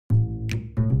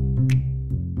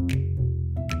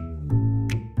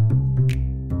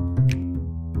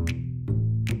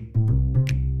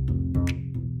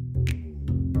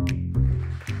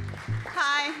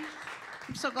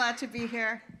glad to be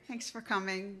here. Thanks for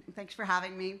coming. Thanks for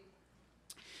having me.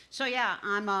 So yeah,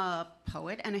 I'm a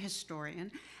poet and a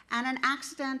historian and an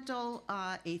accidental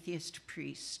atheist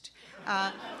priest.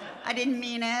 I didn't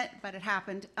mean it, but it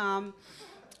happened.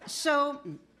 So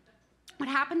what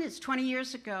happened is 20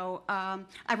 years ago,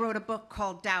 I wrote a book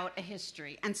called Doubt, A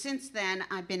History. And since then,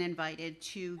 I've been invited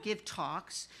to give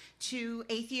talks to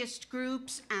atheist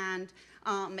groups and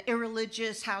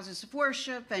irreligious houses of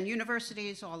worship and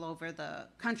universities all over the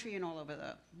country and all over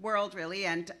the world, really.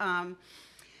 And I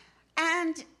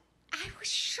was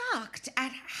shocked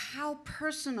at how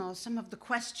personal some of the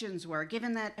questions were,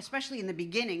 given that, especially in the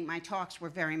beginning, my talks were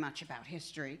very much about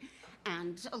history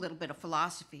and a little bit of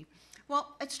philosophy.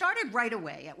 Well, it started right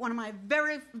away at one of my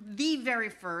the very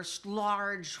first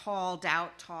large hall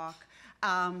Doubt talk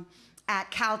at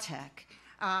Caltech.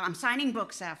 I'm signing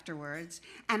books afterwards,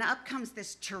 and up comes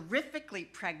this terrifically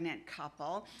pregnant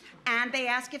couple, and they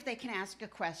ask if they can ask a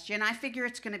question. I figure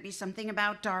it's going to be something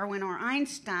about Darwin or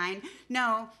Einstein.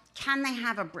 No, can they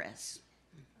have a bris?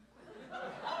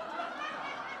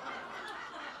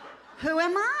 Who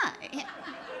am I?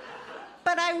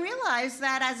 But I realize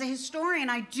that as a historian,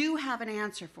 I do have an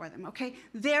answer for them, okay?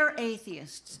 They're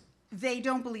atheists. They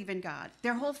don't believe in God.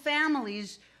 Their whole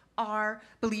families are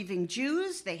believing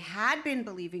Jews. They had been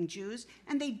believing Jews,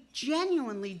 and they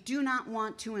genuinely do not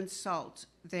want to insult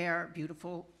their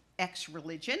beautiful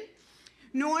ex-religion,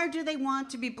 nor do they want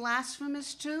to be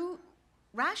blasphemous to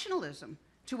rationalism,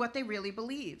 to what they really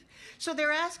believe. So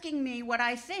they're asking me what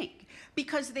I think,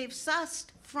 because they've sussed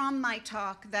from my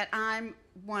talk that I'm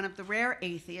one of the rare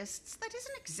atheists that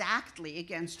isn't exactly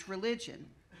against religion,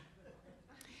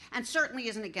 and certainly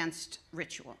isn't against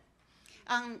ritual.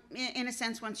 In a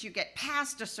sense, once you get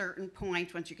past a certain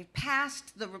point, once you get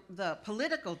past the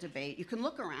political debate, you can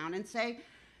look around and say,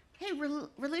 hey,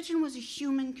 religion was a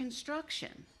human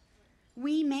construction.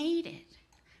 We made it.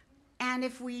 And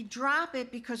if we drop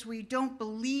it because we don't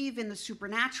believe in the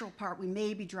supernatural part, we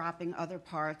may be dropping other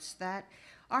parts that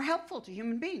are helpful to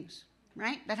human beings,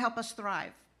 right? That help us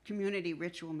thrive. Community,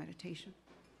 ritual, meditation.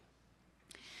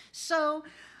 So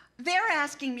they're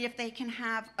asking me if they can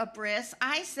have a bris.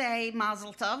 I say,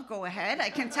 mazel tov, go ahead. I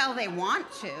can tell they want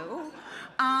to.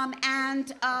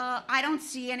 I don't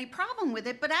see any problem with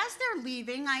it. But as they're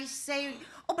leaving, I say,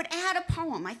 oh, but add a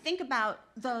poem. I think about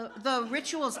the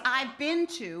rituals I've been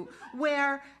to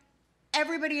where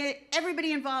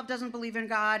everybody involved doesn't believe in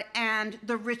God, and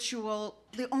the ritual,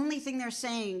 the only thing they're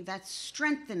saying that's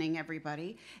strengthening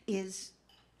everybody is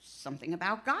something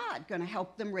about God, going to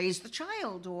help them raise the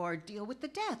child or deal with the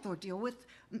death or deal with,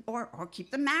 or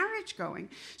keep the marriage going.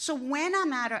 So when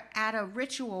I'm at a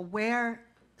ritual where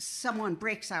someone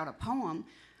breaks out a poem,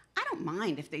 I don't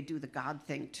mind if they do the God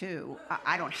thing too.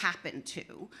 I don't happen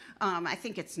to. I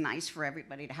think it's nice for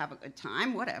everybody to have a good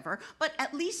time, whatever. But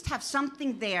at least have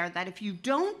something there that if you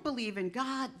don't believe in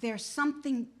God, there's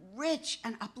something rich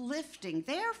and uplifting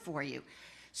there for you.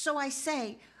 So I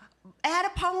say, add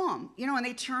a poem, and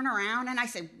they turn around and I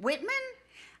say, Whitman?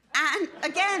 And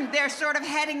again, they're sort of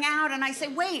heading out and I say,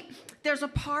 wait, there's a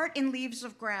part in Leaves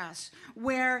of Grass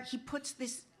where he puts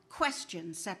this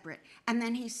question separate, and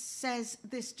then he says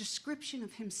this description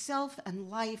of himself and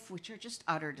life, which are just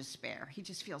utter despair. He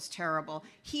just feels terrible.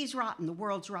 He's rotten, the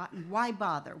world's rotten. Why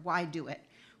bother? Why do it?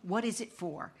 What is it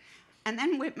for? And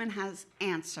then Whitman has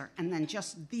answer, and then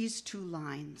just these two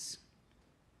lines.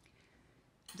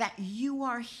 That you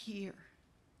are here,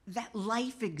 that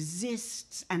life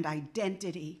exists and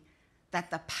identity,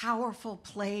 that the powerful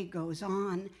play goes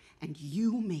on, and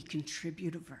you may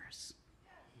contribute a verse.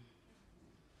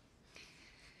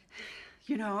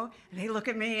 They look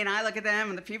at me and I look at them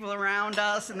and the people around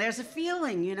us, and there's a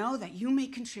feeling, that you may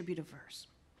contribute a verse.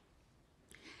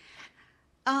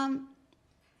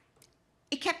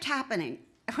 It kept happening.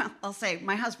 Well, I'll say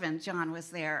my husband, John, was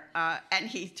there, and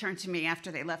he turned to me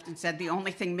after they left and said the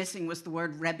only thing missing was the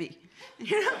word Rebbe.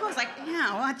 I was like,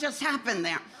 yeah, what just happened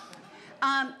there?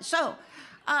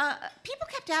 People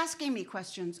kept asking me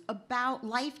questions about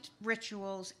life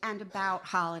rituals and about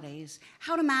holidays,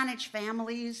 how to manage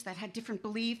families that had different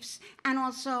beliefs, and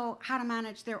also how to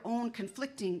manage their own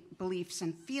conflicting beliefs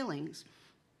and feelings.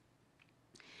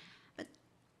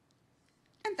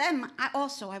 And then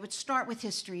I would start with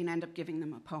history and end up giving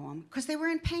them a poem because they were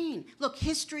in pain. Look,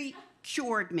 history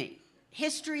cured me.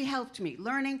 History helped me,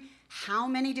 learning how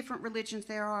many different religions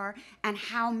there are and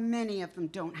how many of them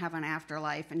don't have an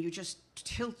afterlife, and you just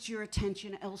tilt your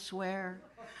attention elsewhere.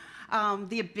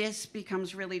 The abyss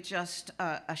becomes really just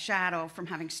a shadow from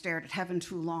having stared at heaven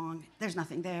too long. There's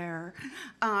nothing there.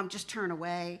 Just turn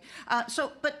away.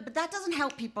 But that doesn't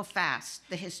help people fast,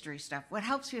 the history stuff. What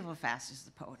helps people fast is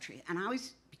the poetry. And I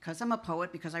always, because I'm a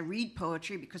poet, because I read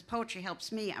poetry, because poetry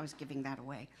helps me, I was giving that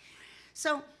away.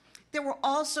 So there were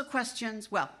also questions,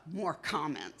 well, more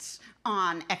comments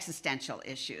on existential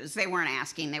issues. They weren't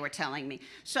asking, they were telling me.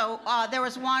 So there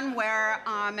was one where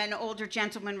an older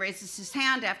gentleman raises his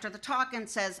hand after the talk and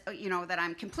says, that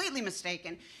I'm completely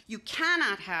mistaken. You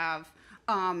cannot have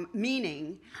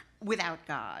meaning without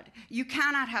God. You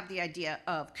cannot have the idea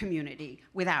of community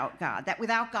without God. That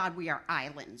without God, we are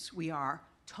islands. We are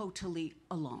totally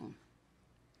alone.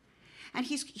 And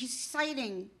he's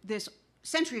citing this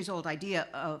centuries-old idea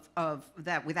of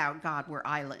that without God we're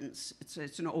islands.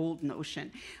 It's an old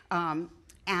notion,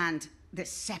 and the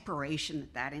separation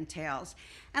that entails.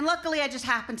 And luckily, I just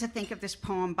happened to think of this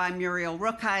poem by Muriel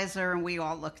Rukeyser, and we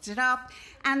all looked it up.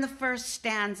 And the first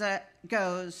stanza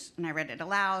goes, and I read it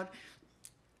aloud,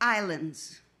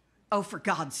 "Islands, oh, for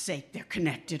God's sake, they're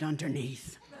connected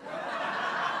underneath."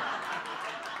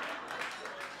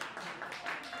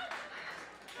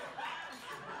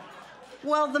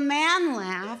 Well, the man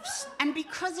laughs, and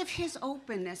because of his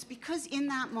openness, because in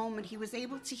that moment he was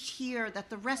able to hear that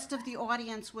the rest of the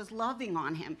audience was loving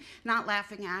on him, not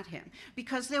laughing at him,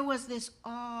 because there was this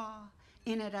awe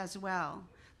in it as well,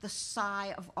 the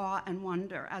sigh of awe and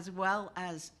wonder, as well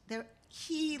as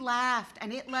he laughed,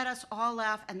 and it let us all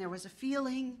laugh, and there was a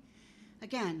feeling,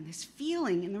 again, this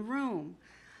feeling in the room,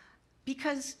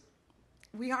 because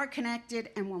we are connected,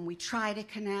 and when we try to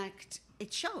connect,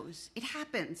 it shows, it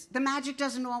happens. The magic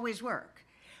doesn't always work,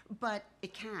 but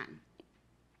it can.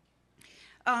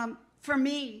 For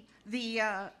me,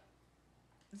 the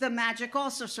magic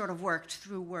also sort of worked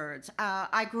through words.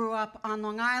 I grew up on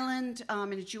Long Island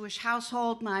in a Jewish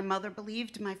household. My mother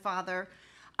believed, my father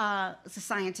was a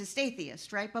scientist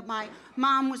atheist, right? But my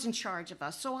mom was in charge of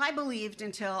us. So I believed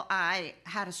until I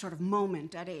had a sort of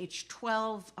moment at age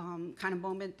 12, kind of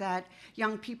moment that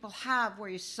young people have where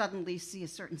you suddenly see a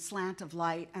certain slant of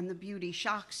light and the beauty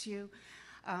shocks you.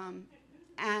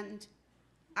 And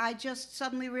I just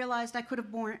suddenly realized I could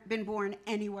have been born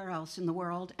anywhere else in the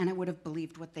world and I would have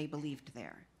believed what they believed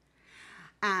there.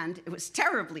 And it was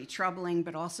terribly troubling,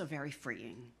 but also very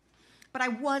freeing. But I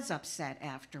was upset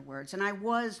afterwards, and I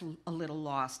was a little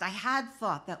lost. I had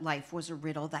thought that life was a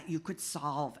riddle that you could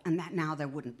solve, and that now there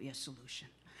wouldn't be a solution.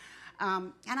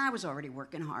 And I was already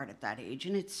working hard at that age,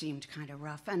 and it seemed kind of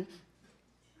rough. And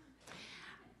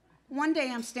one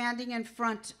day I'm standing in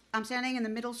the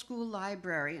middle school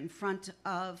library in front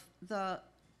of the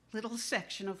little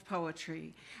section of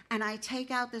poetry, and I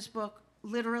take out this book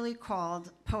literally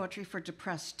called Poetry for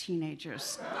Depressed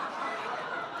Teenagers.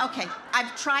 Okay,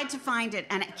 I've tried to find it,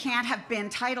 and it can't have been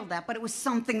titled that, but it was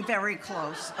something very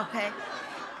close, okay?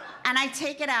 And I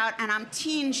take it out, and I'm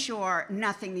teen sure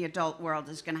nothing the adult world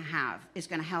is gonna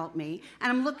help me.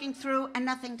 And I'm looking through, and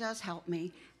nothing does help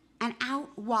me. And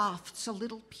out wafts a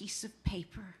little piece of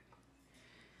paper,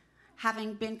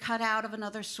 having been cut out of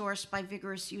another source by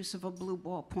vigorous use of a blue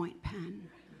ballpoint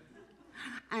pen.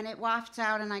 And it wafts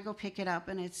out, and I go pick it up,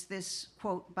 and it's this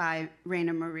quote by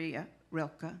Rainer Maria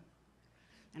Rilke.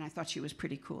 And I thought she was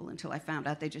pretty cool until I found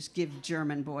out they just give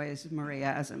German boys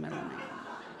Maria as a middle name.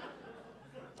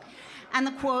 And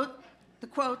the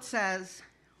quote says,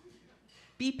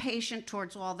 "Be patient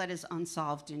towards all that is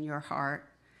unsolved in your heart,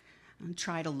 and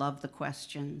try to love the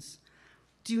questions.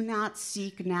 Do not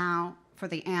seek now for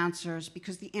the answers,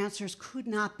 because the answers could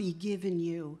not be given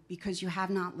you, because you have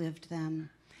not lived them.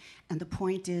 And the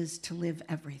point is to live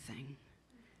everything.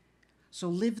 So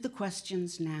live the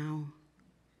questions now.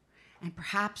 And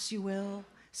perhaps you will,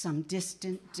 some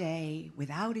distant day,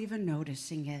 without even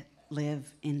noticing it,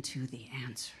 live into the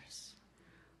answers."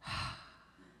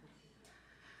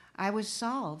 I was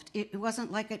solved. It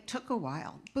wasn't like it took a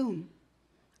while. Boom.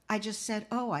 I just said,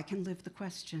 oh, I can live the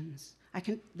questions. I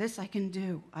can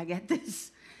do. I get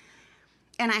this.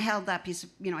 And I held that piece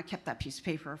of, I kept that piece of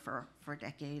paper for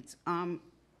decades.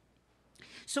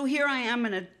 So here I am,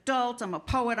 an adult. I'm a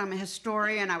poet. I'm a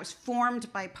historian. I was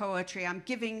formed by poetry. I'm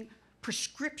giving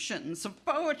prescriptions of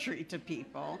poetry to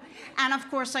people. And of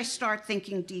course, I start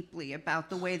thinking deeply about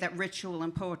the way that ritual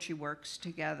and poetry works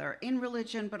together in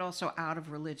religion, but also out of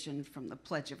religion, from the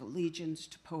Pledge of Allegiance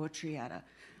to poetry at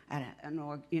an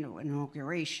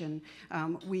inauguration.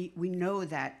 We know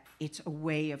that it's a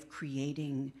way of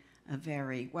creating a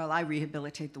very, well, I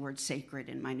rehabilitate the word sacred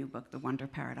in my new book, The Wonder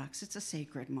Paradox. It's a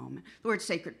sacred moment. The word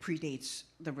sacred predates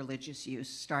the religious use,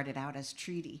 started out as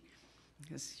treaty.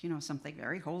 Because, you know, something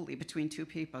very holy between two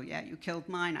people. Yeah, you killed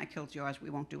mine, I killed yours, we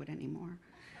won't do it anymore.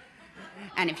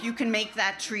 And if you can make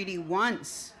that treaty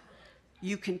once,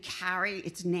 you can carry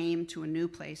its name to a new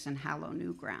place and hallow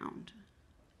new ground.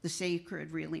 The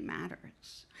sacred really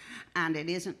matters. And it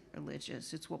isn't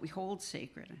religious, it's what we hold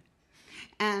sacred.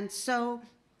 And so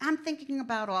I'm thinking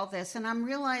about all this, and I'm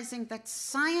realizing that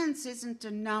science isn't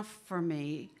enough for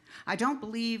me. I don't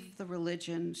believe the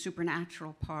religion,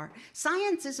 supernatural part.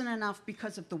 Science isn't enough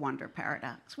because of the wonder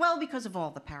paradox. Well, because of all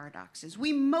the paradoxes.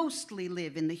 We mostly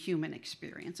live in the human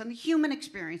experience, and the human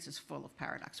experience is full of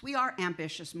paradox. We are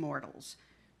ambitious mortals.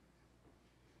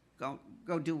 Go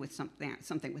do with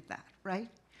something with that, right?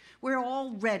 We're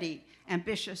already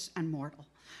ambitious and mortal,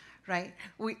 right?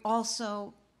 We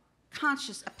also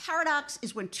conscious. A paradox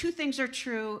is when two things are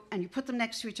true and you put them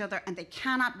next to each other and they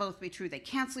cannot both be true. They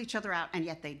cancel each other out, and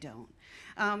yet they don't.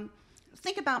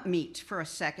 Think about meat for a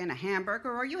second, a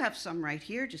hamburger, or you have some right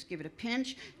here. Just give it a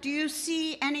pinch. Do you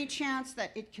see any chance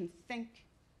that it can think?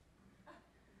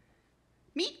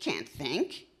 Meat can't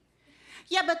think.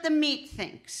 Yeah, but the meat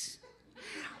thinks.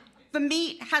 The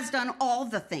meat has done all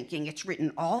the thinking. It's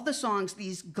written all the songs.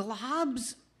 These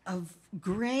globs of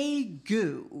gray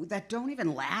goo that don't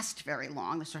even last very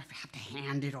long. They sort of have to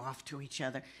hand it off to each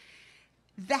other.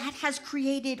 That has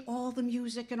created all the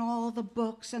music and all the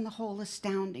books and the whole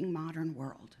astounding modern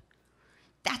world.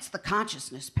 That's the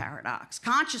consciousness paradox.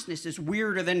 Consciousness is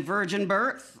weirder than virgin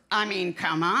birth. I mean,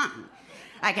 come on.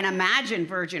 I can imagine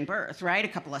virgin birth, right? A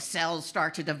couple of cells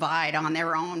start to divide on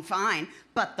their own, fine.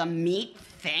 But the meat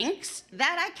thinks?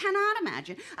 That I cannot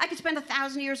imagine. I could spend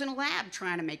 1,000 years in a lab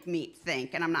trying to make meat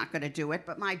think, and I'm not going to do it,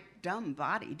 but my dumb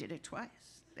body did it twice.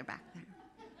 They're back there.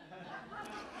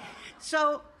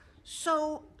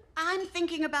 So I'm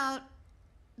thinking about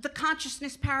the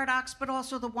consciousness paradox, but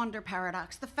also the wonder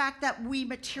paradox. The fact that we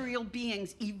material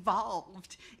beings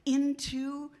evolved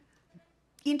into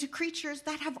creatures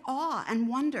that have awe and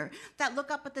wonder, that look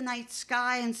up at the night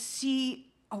sky and see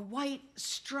a white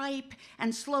stripe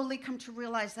and slowly come to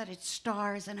realize that it's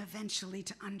stars, and eventually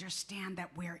to understand that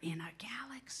we're in a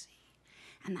galaxy.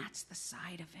 And that's the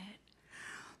side of it.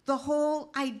 The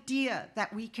whole idea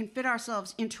that we can fit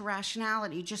ourselves into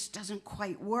rationality just doesn't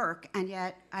quite work, and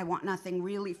yet I want nothing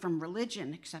really from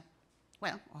religion except,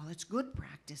 well, all its good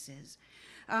practices.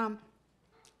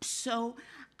 So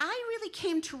I really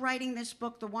came to writing this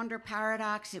book, The Wonder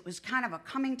Paradox. It was kind of a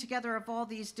coming together of all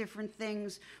these different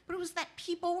things, but it was that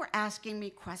people were asking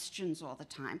me questions all the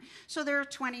time. So there are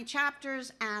 20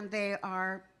 chapters, and they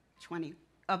are 20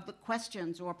 of the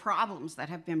questions or problems that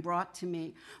have been brought to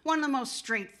me. One of the most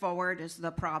straightforward is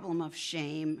the problem of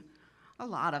shame. A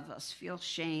lot of us feel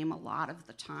shame a lot of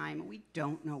the time. We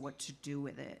don't know what to do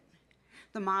with it.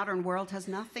 The modern world has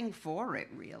nothing for it,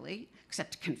 really,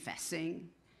 except confessing.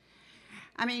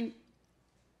 I mean,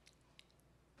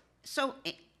 so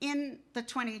in the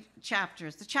 20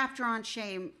 chapters, the chapter on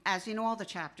shame, as in all the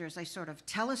chapters, I sort of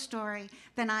tell a story,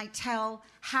 then I tell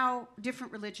how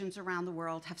different religions around the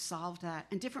world have solved that.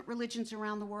 And different religions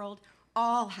around the world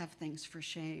all have things for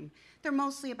shame. They're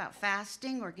mostly about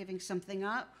fasting or giving something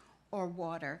up or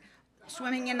water.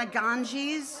 Swimming in the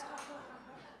Ganges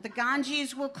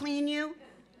will clean you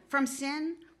from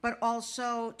sin. But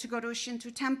also to go to a Shinto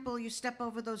temple, you step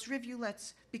over those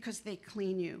rivulets because they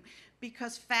clean you.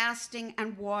 Because fasting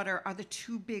and water are the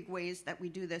two big ways that we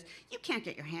do this. You can't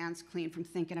get your hands clean from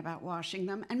thinking about washing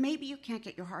them, and maybe you can't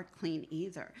get your heart clean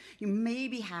either. You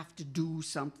maybe have to do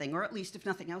something, or at least if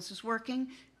nothing else is working,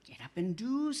 get up and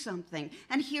do something.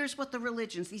 And here's what the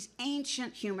religions, these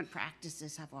ancient human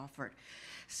practices, have offered.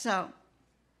 So,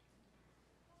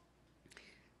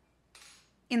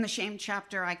 in the shame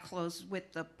chapter, I close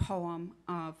with the poem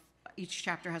of, each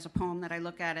chapter has a poem that I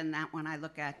look at, and that one I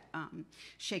look at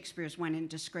Shakespeare's When in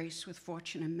Disgrace with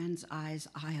Fortune in Men's Eyes,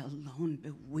 I alone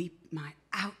beweep my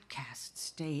outcast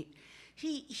state.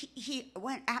 He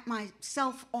went at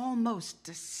myself almost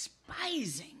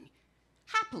despising.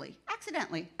 Happily,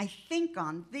 accidentally, I think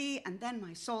on thee, and then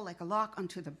my soul like a lark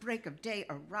unto the break of day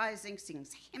arising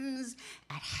sings hymns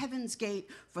at heaven's gate,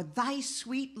 for thy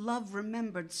sweet love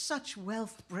remembered such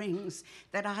wealth brings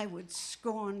that I would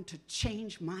scorn to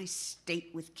change my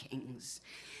state with kings.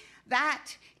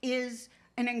 That is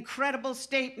an incredible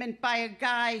statement by a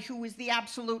guy who is the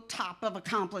absolute top of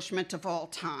accomplishment of all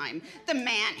time. The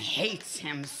man hates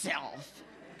himself.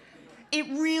 It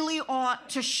really ought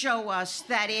to show us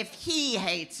that if he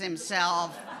hates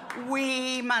himself,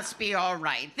 we must be all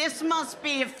right. This must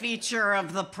be a feature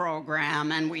of the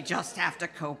program, and we just have to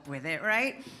cope with it,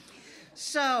 right?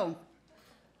 So,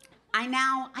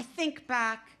 I think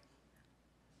back,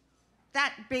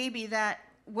 that baby that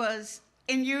was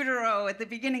in utero at the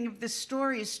beginning of this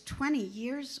story is 20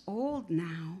 years old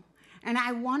now. And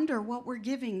I wonder what we're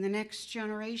giving the next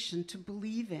generation to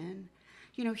believe in.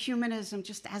 You know, humanism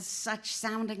just as such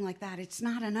sounding like that, it's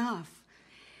not enough.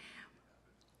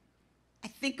 I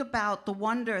think about the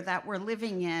wonder that we're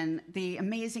living in, the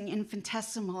amazing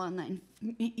infinitesimal and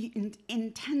the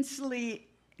intensely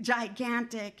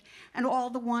gigantic, and all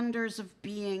the wonders of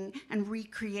being and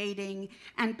recreating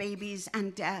and babies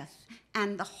and death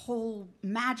and the whole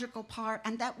magical part,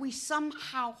 and that we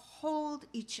somehow hold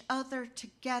each other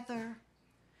together,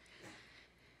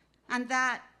 and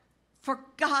that for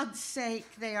God's sake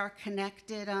they are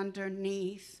connected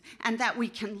underneath, and that we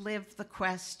can live the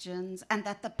questions, and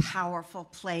that the powerful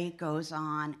play goes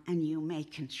on, and you may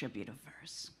contribute a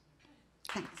verse.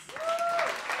 Thanks.